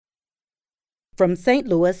from St.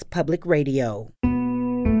 Louis Public Radio.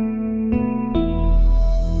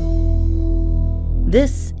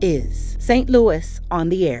 This is St. Louis on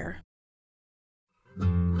the Air.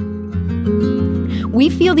 We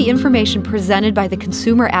feel the information presented by the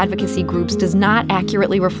consumer advocacy groups does not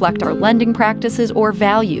accurately reflect our lending practices or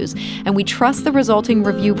values, and we trust the resulting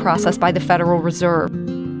review process by the Federal Reserve.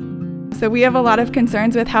 So we have a lot of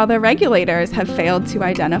concerns with how the regulators have failed to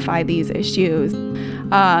identify these issues,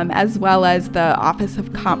 as well as the Office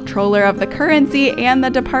of Comptroller of the Currency and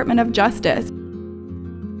the Department of Justice.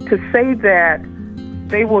 To say that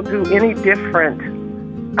they will do any different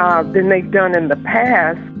than they've done in the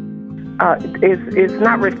past is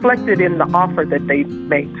not reflected in the offer that they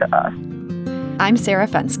made to us. I'm Sarah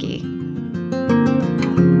Fenske.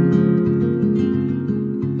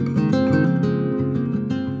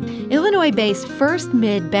 Illinois-based First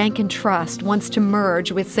Mid Bank and Trust wants to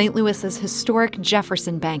merge with St. Louis's historic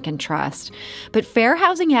Jefferson Bank and Trust. But fair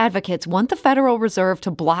housing advocates want the Federal Reserve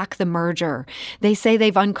to block the merger. They say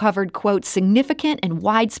they've uncovered, quote, significant and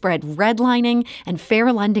widespread redlining and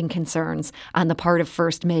fair lending concerns on the part of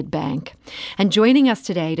First Mid Bank. And joining us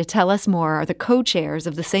today to tell us more are the co-chairs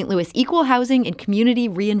of the St. Louis Equal Housing and Community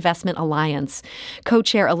Reinvestment Alliance.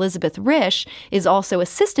 Co-chair Elizabeth Risch is also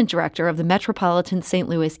assistant director of the Metropolitan St.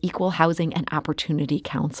 Louis Equal Housing and Opportunity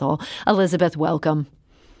Council. Elizabeth, welcome.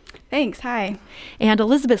 Thanks. Hi. And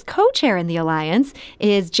Elizabeth's co-chair in the alliance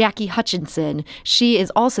is Jackie Hutchinson. She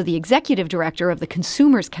is also the executive director of the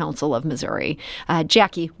Consumers Council of Missouri.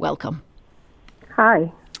 Jackie, welcome.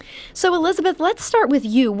 Hi. So, Elizabeth, let's start with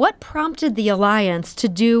you. What prompted the alliance to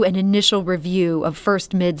do an initial review of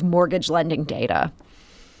First Mid's mortgage lending data?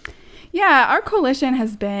 Yeah, our coalition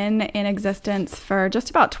has been in existence for just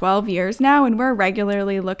about 12 years now, and we're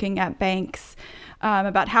regularly looking at banks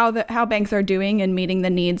about how banks are doing in meeting the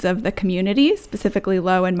needs of the community, specifically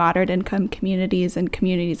low and moderate income communities and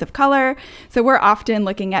communities of color. So we're often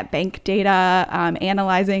looking at bank data,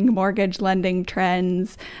 analyzing mortgage lending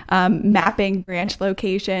trends, mapping branch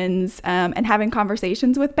locations, and having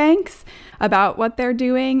conversations with banks about what they're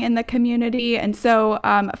doing in the community. And so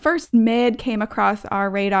First Mid came across our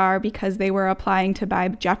radar because they were applying to buy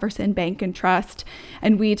Jefferson Bank and Trust.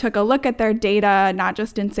 And we took a look at their data, not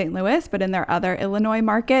just in St. Louis, but in their other Illinois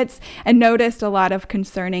markets, and noticed a lot of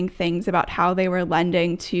concerning things about how they were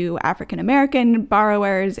lending to African American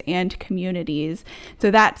borrowers and communities.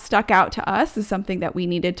 So that stuck out to us as something that we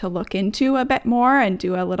needed to look into a bit more and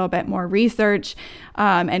do a little bit more research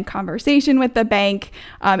and conversation with the bank,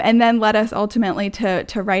 and then led us ultimately to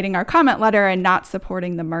writing our comment letter and not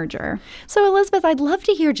supporting the merger. So, Elizabeth, I'd love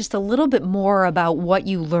to hear just a little bit more about what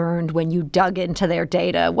you learned when you dug into their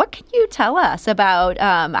data. What can you tell us about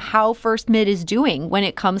how First Mid is doing when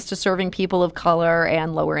it comes to serving people of color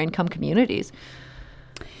and lower income communities?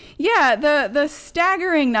 Yeah, the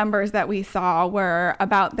staggering numbers that we saw were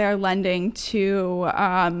about their lending to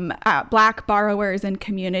Black borrowers and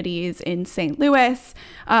communities in St. Louis.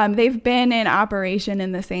 They've been in operation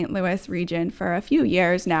in the St. Louis region for a few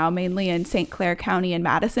years now, mainly in St. Clair County and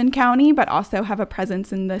Madison County, but also have a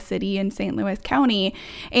presence in the city in St. Louis County.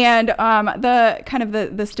 And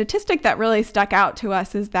the statistic that really stuck out to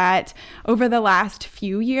us is that over the last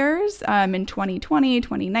few years, in 2020,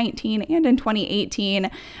 2019, and in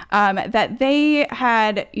 2018, that they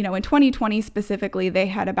had, in 2020 specifically, they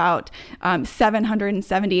had about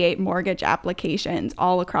 778 mortgage applications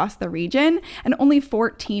all across the region, and only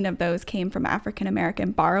 14 of those came from African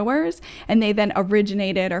American borrowers, and they then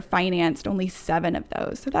originated or financed only 7 of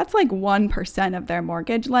those. So that's like 1% of their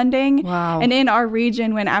mortgage lending. Wow. And in our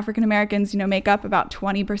region, when African Americans, make up about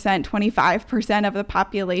 20%, 25% of the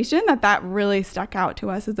population, that really stuck out to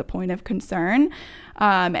us as a point of concern.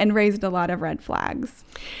 And raised a lot of red flags.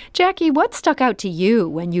 Jackie, what stuck out to you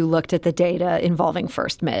when you looked at the data involving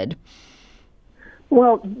First Mid?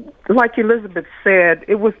 Well, like Elizabeth said,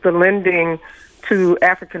 it was the lending to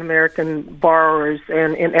African-American borrowers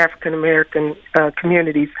and in African-American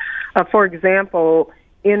communities. For example,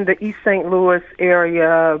 in the East St. Louis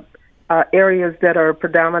area, areas that are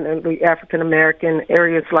predominantly African-American,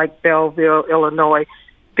 areas like Belleville, Illinois,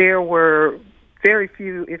 there were very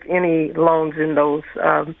few, if any, loans in those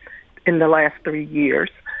in the last 3 years.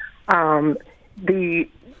 The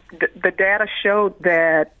data showed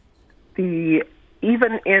that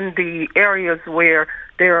even in the areas where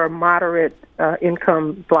there are moderate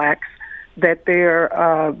income blacks, that they're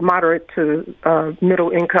moderate to middle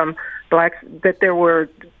income blacks, that there were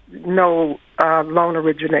no loan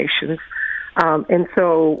originations. And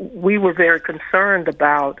so we were very concerned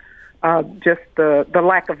about just the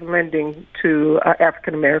lack of lending to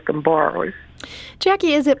African-American borrowers.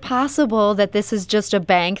 Jackie, is it possible that this is just a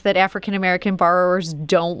bank that African American borrowers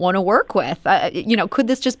don't want to work with? Could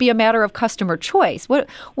this just be a matter of customer choice?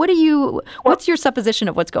 What's your supposition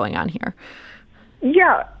of what's going on here?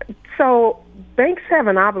 Yeah, so banks have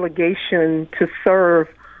an obligation to serve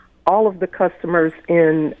all of the customers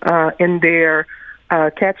in their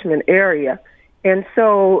catchment area, and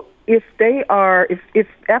so if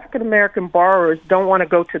African American borrowers don't want to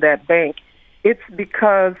go to that bank, it's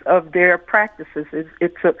because of their practices.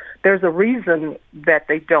 There's a reason that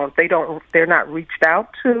they don't. They're not reached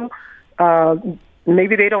out to.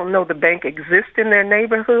 Maybe they don't know the bank exists in their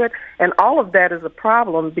neighborhood, and all of that is a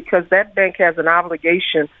problem because that bank has an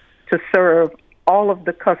obligation to serve all of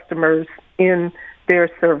the customers in their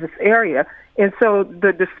service area. And so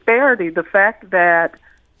the disparity, the fact that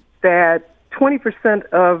 20%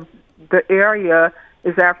 of the area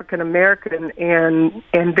is African American, and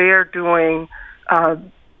they're doing,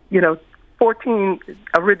 14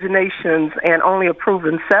 originations and only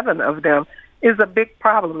approving 7 of them, is a big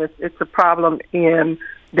problem. It's a problem in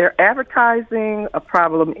their advertising, a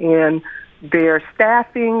problem in their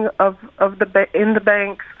staffing in the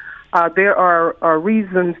banks. There are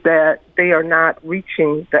reasons that they are not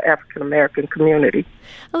reaching the African American community.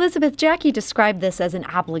 Elizabeth, Jackie described this as an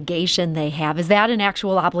obligation they have. Is that an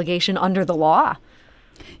actual obligation under the law?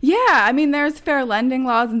 Yeah, I mean, there's fair lending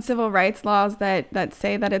laws and civil rights laws that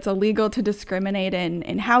say that it's illegal to discriminate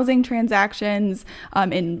in housing transactions,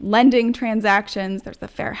 in lending transactions. There's the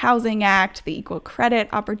Fair Housing Act, the Equal Credit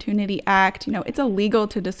Opportunity Act. It's illegal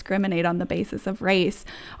to discriminate on the basis of race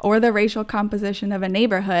or the racial composition of a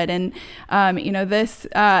neighborhood. And,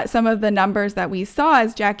 some of the numbers that we saw,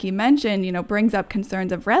 as Jackie mentioned, brings up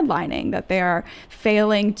concerns of redlining, that they are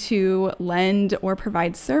failing to lend or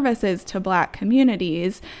provide services to Black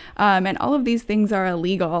communities. And all of these things are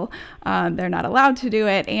illegal. They're not allowed to do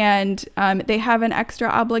it. And they have an extra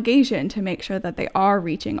obligation to make sure that they are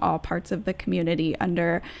reaching all parts of the community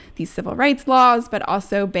under these civil rights laws, but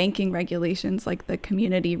also banking regulations like the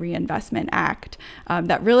Community Reinvestment Act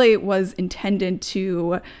that really was intended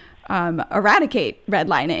to eradicate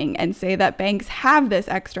redlining and say that banks have this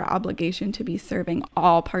extra obligation to be serving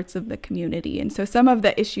all parts of the community. And so some of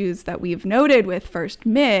the issues that we've noted with First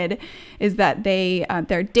Mid is that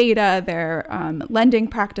their data, their lending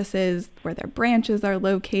practices, where their branches are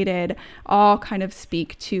located, all kind of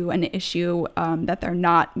speak to an issue that they're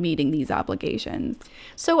not meeting these obligations.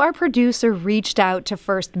 So our producer reached out to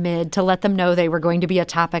First Mid to let them know they were going to be a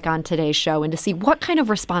topic on today's show and to see what kind of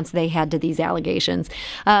response they had to these allegations.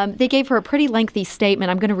 They gave her a pretty lengthy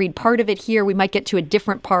statement. I'm going to read part of it here. We might get to a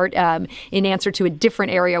different part in answer to a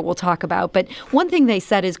different area we'll talk about. But one thing they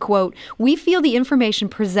said is, quote, "We feel the information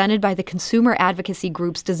presented by the consumer advocacy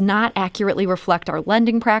groups does not accurately reflect our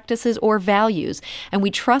lending practices or values, and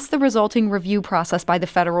we trust the resulting review process by the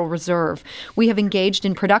Federal Reserve. We have engaged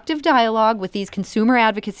in productive dialogue with these consumer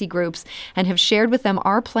advocacy groups and have shared with them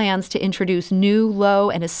our plans to introduce new,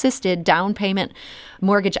 low, and assisted down payment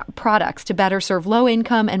mortgage products to better serve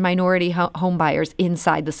low-income and minority home buyers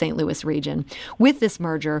inside the St. Louis region. With this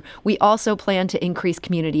merger, we also plan to increase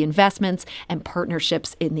community investments and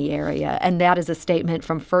partnerships in the area." And that is a statement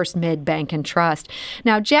from First Mid Bank and Trust.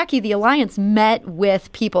 Now, Jackie, the Alliance met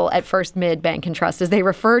with people at First Mid Bank and Trust, as they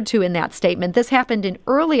referred to in that statement. This happened in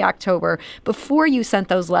early October, before you sent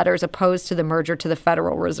those letters opposed to the merger to the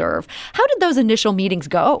Federal Reserve. How did those initial meetings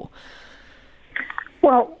go?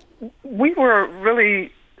 Well, we were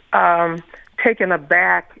really taken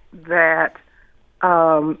aback that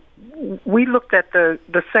we looked at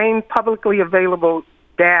the same publicly available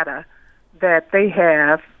data that they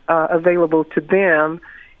have available to them,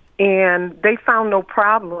 and they found no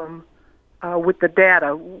problem with the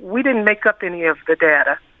data. We didn't make up any of the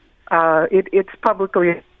data. It's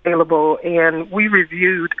publicly available, and we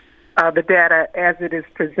reviewed the data as it is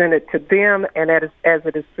presented to them and as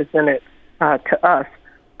it is presented to us.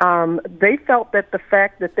 They felt that the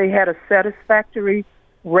fact that they had a satisfactory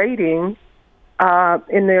rating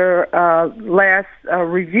in their last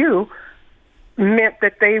review meant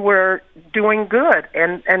that they were doing good,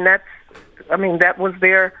 and that was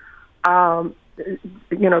their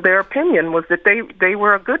their opinion was that they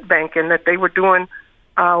were a good bank and that they were doing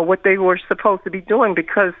what they were supposed to be doing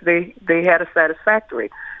because they had a satisfactory.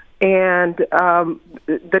 And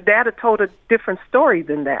the data told a different story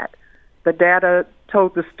than that. The data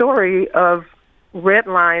told the story of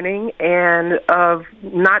redlining and of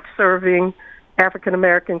not serving African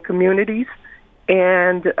American communities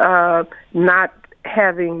and not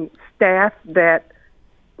having staff that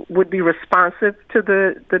would be responsive to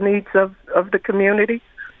the needs of the community.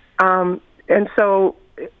 And so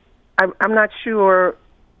I'm not sure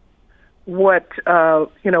what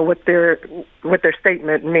their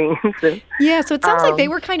statement means. And, yeah, so it sounds like they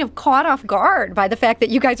were kind of caught off guard by the fact that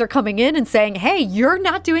you guys are coming in and saying, hey, you're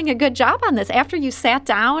not doing a good job on this. After you sat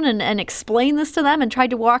down and explained this to them and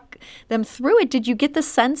tried to walk them through it, did you get the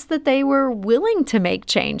sense that they were willing to make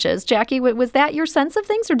changes? Jackie, was that your sense of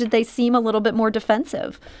things, or did they seem a little bit more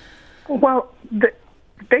defensive? Well,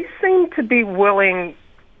 they seem to be willing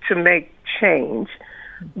to make change,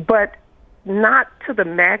 but not to the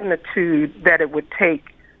magnitude that it would take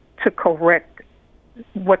to correct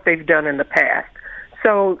what they've done in the past.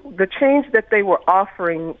 So the change that they were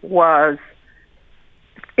offering was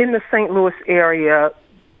in the St. Louis area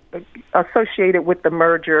associated with the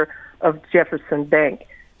merger of Jefferson Bank.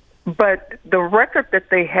 But the record that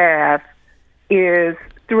they have is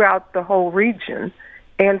throughout the whole region.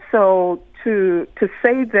 And so to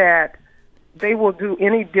say that they will do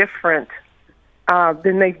any different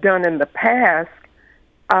than they've done in the past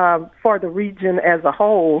for the region as a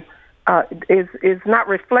whole is not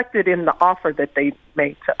reflected in the offer that they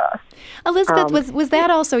made to us. Elizabeth, was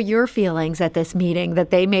that also your feelings at this meeting, that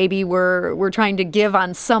they maybe were trying to give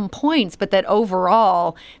on some points, but that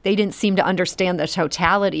overall they didn't seem to understand the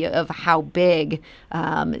totality of how big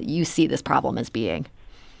you see this problem as being?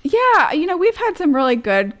 Yeah, we've had some really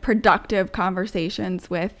good, productive conversations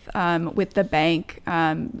with the bank,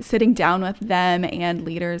 sitting down with them and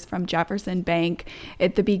leaders from Jefferson Bank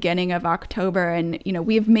at the beginning of October. And,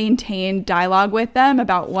 we've maintained dialogue with them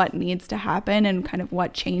about what needs to happen and kind of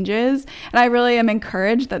what changes. And I really am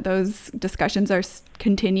encouraged that those discussions are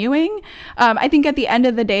continuing. I think at the end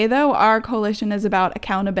of the day, though, our coalition is about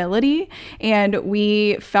accountability. And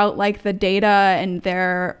we felt like the data and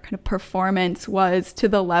their kind of performance was to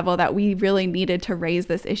the level that we really needed to raise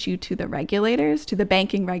this issue to the regulators, to the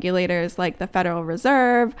banking regulators like the Federal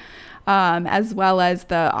Reserve, as well as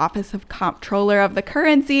the Office of Comptroller of the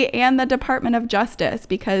Currency and the Department of Justice,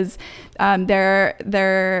 because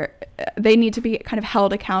they need to be kind of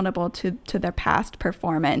held accountable to their past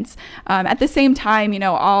performance. At the same time,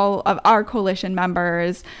 all of our coalition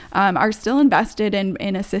members are still invested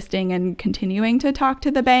in assisting and continuing to talk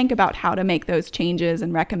to the bank about how to make those changes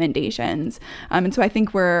and recommendations. And so I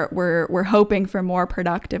think we're hoping for more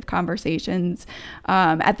productive conversations.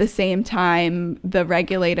 At the same time, the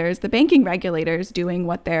banking regulators doing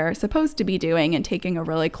what they're supposed to be doing and taking a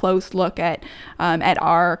really close look at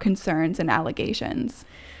our concerns and allegations.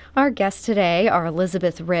 Our guests today are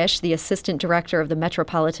Elizabeth Risch, the Assistant Director of the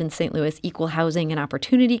Metropolitan St. Louis Equal Housing and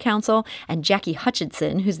Opportunity Council, and Jackie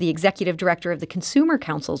Hutchinson, who's the Executive Director of the Consumer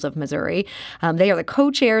Councils of Missouri. They are the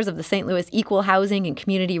co-chairs of the St. Louis Equal Housing and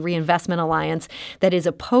Community Reinvestment Alliance that is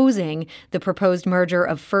opposing the proposed merger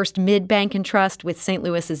of First Mid Bank and Trust with St.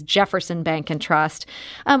 Louis's Jefferson Bank and Trust.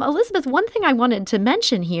 Elizabeth, one thing I wanted to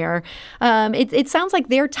mention here, it sounds like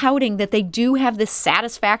they're touting that they do have this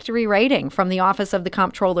satisfactory rating from the Office of the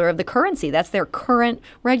Comptroller of the Currency. That's their current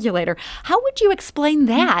regulator. How would you explain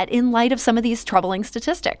that in light of some of these troubling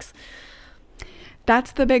statistics?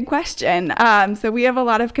 That's the big question. So we have a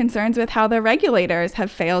lot of concerns with how the regulators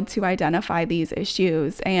have failed to identify these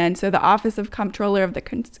issues. And so the Office of Comptroller of the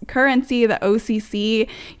Currency, the OCC,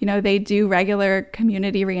 they do regular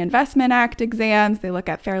Community Reinvestment Act exams. They look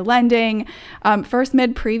at fair lending. First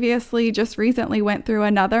Mid previously just recently went through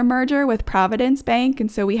another merger with Providence Bank.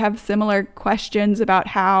 And so we have similar questions about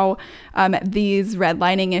how these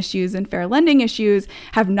redlining issues and fair lending issues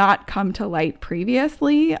have not come to light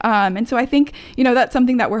previously. And so I think, that's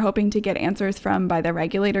something that we're hoping to get answers from by the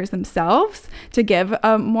regulators themselves to give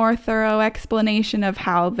a more thorough explanation of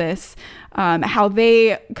how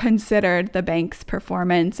they considered the bank's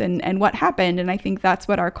performance and what happened. And I think that's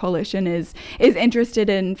what our coalition is interested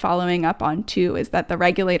in following up on too, is that the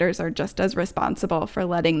regulators are just as responsible for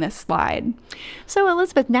letting this slide. So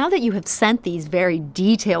Elizabeth, now that you have sent these very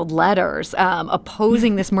detailed letters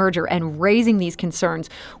opposing this merger and raising these concerns,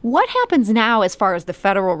 what happens now as far as the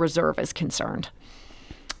Federal Reserve is concerned?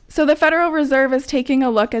 So the Federal Reserve is taking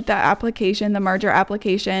a look at the application, the merger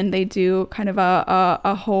application. They do kind of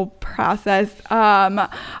a whole process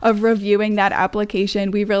of reviewing that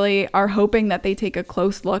application. We really are hoping that they take a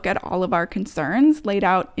close look at all of our concerns laid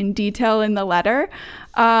out in detail in the letter.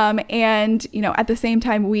 And, at the same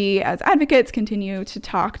time, we as advocates continue to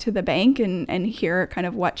talk to the bank and hear kind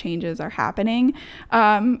of what changes are happening.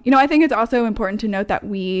 I think it's also important to note that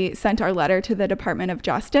we sent our letter to the Department of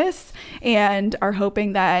Justice and are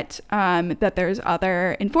hoping that there's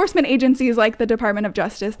other enforcement agencies like the Department of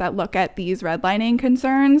Justice that look at these redlining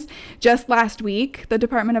concerns. Just last week, the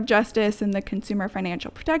Department of Justice and the Consumer Financial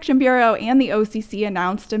Protection Bureau and the OCC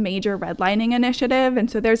announced a major redlining initiative. And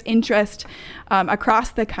so there's interest across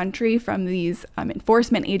across the country from these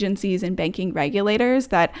enforcement agencies and banking regulators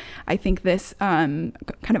that I think this kind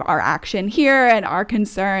of our action here and our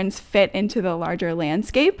concerns fit into the larger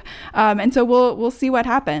landscape. And so we'll see what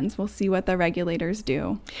happens. We'll see what the regulators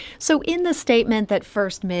do. So in the statement that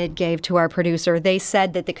First Mid gave to our producer, they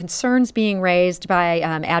said that the concerns being raised by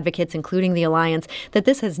advocates, including the Alliance, that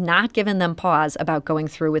this has not given them pause about going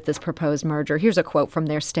through with this proposed merger. Here's a quote from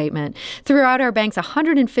their statement. Throughout our bank's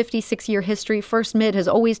 156-year history, First Mid has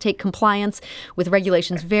always taken compliance with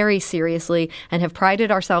regulations very seriously and have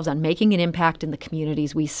prided ourselves on making an impact in the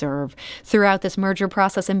communities we serve. Throughout this merger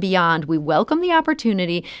process and beyond, we welcome the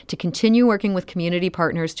opportunity to continue working with community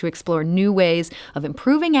partners to explore new ways of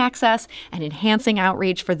improving access and enhancing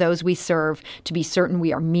outreach for those we serve to be certain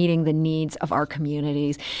we are meeting the needs of our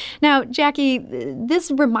communities. Now, Jackie,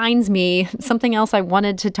 this reminds me something else I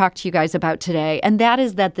wanted to talk to you guys about today, and that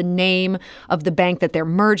is that the name of the bank that they're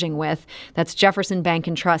merging with, that's Jefferson Bank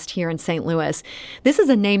and Trust here in St. Louis, this is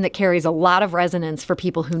a name that carries a lot of resonance for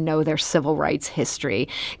people who know their civil rights history.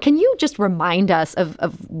 Can you just remind us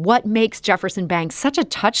of what makes Jefferson Bank such a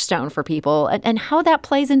touchstone for people and how that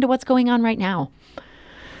plays into what's going on right now?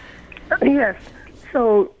 Yes.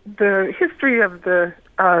 So the history of the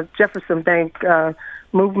Jefferson Bank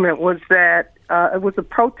movement was that it was a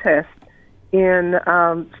protest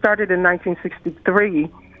started in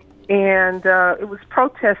 1963, and it was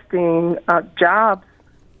protesting jobs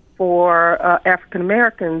for African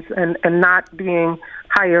Americans and not being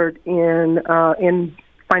hired in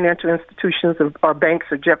financial institutions or banks,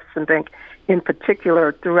 or Jefferson Bank in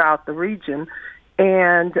particular, throughout the region.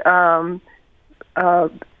 And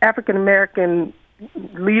African American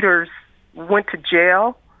leaders went to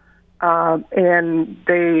jail, and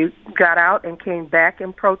they got out and came back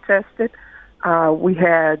and protested. We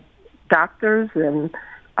had doctors and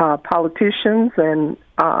politicians and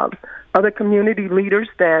other community leaders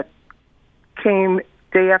that came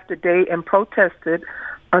day after day and protested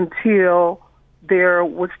until there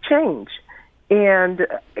was change, and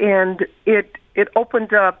it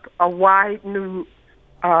opened up a wide new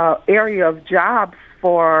area of jobs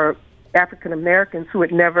for African Americans who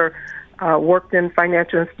had never worked in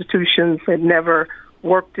financial institutions, had never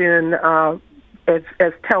worked in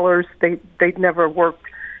as tellers. They'd never worked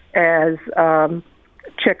as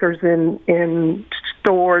checkers in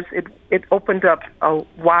stores. It opened up a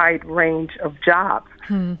wide range of jobs.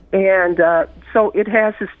 And so it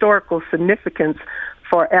has historical significance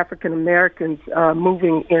for African Americans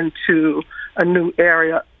moving into a new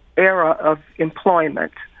era of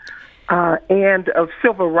employment and of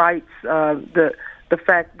civil rights. The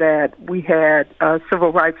fact that we had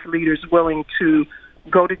civil rights leaders willing to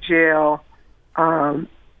go to jail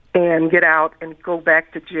and get out and go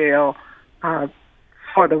back to jail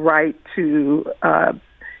for the right to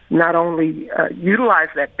not only utilize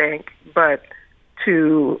that bank, but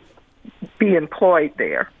to be employed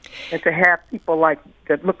there and to have people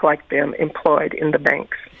that look like them employed in the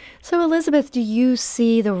banks. So, Elizabeth, do you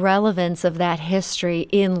see the relevance of that history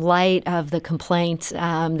in light of the complaint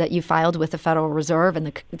that you filed with the Federal Reserve and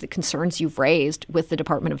the concerns you've raised with the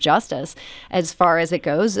Department of Justice as far as it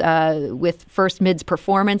goes with First Mid's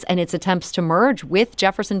performance and its attempts to merge with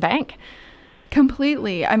Jefferson Bank?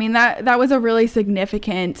 Completely. I mean, that was a really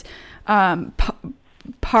significant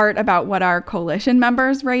part about what our coalition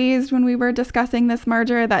members raised when we were discussing this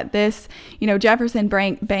merger, that this, Jefferson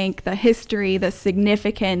Bank, the history, the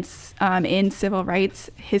significance in civil rights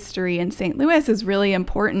history in St. Louis is really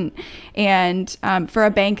important. And for a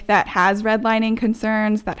bank that has redlining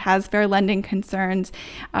concerns, that has fair lending concerns,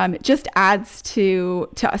 it just adds to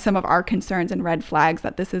some of our concerns and red flags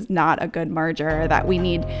that this is not a good merger, that we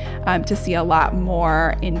need to see a lot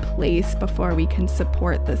more in place before we can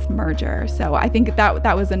support this merger. So I think that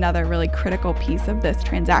was another really critical piece of this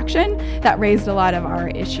transaction that raised a lot of our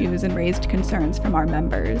issues and raised concerns from our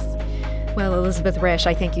members. Well, Elizabeth Risch,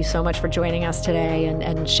 I thank you so much for joining us today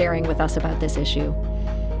and sharing with us about this issue.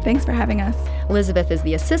 Thanks for having us. Elizabeth is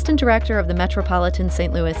the Assistant Director of the Metropolitan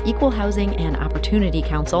St. Louis Equal Housing and Opportunity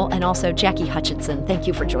Council, and also Jackie Hutchinson. Thank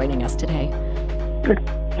you for joining us today.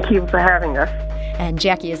 Thank you for having us. And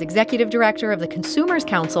Jackie is Executive Director of the Consumers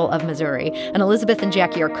Council of Missouri. And Elizabeth and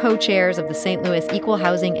Jackie are co-chairs of the St. Louis Equal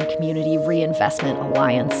Housing and Community Reinvestment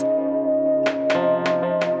Alliance.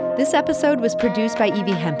 This episode was produced by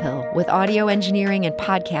Evie Hemphill, with audio engineering and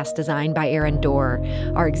podcast design by Aaron Dorr.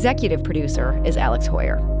 Our executive producer is Alex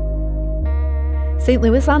Hoyer. St.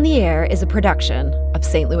 Louis on the Air is a production of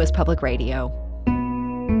St. Louis Public Radio.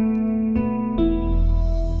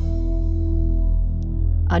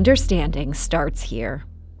 Understanding starts here.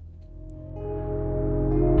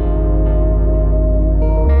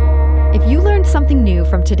 If you learned something new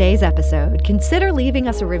from today's episode, consider leaving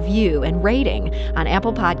us a review and rating on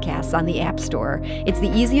Apple Podcasts on the App Store. It's the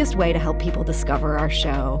easiest way to help people discover our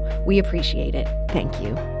show. We appreciate it. Thank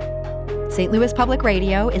you. St. Louis Public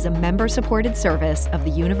Radio is a member-supported service of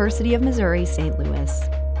the University of Missouri St. Louis.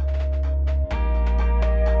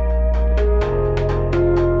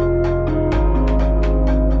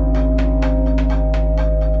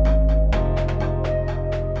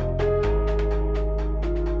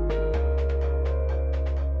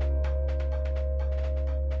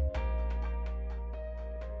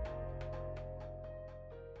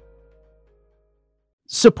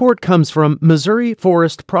 Support comes from Missouri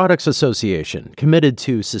Forest Products Association, committed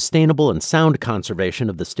to sustainable and sound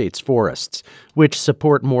conservation of the state's forests, which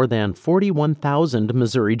support more than 41,000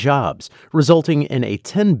 Missouri jobs, resulting in a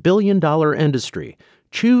 $10 billion industry.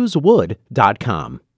 ChooseWood.com.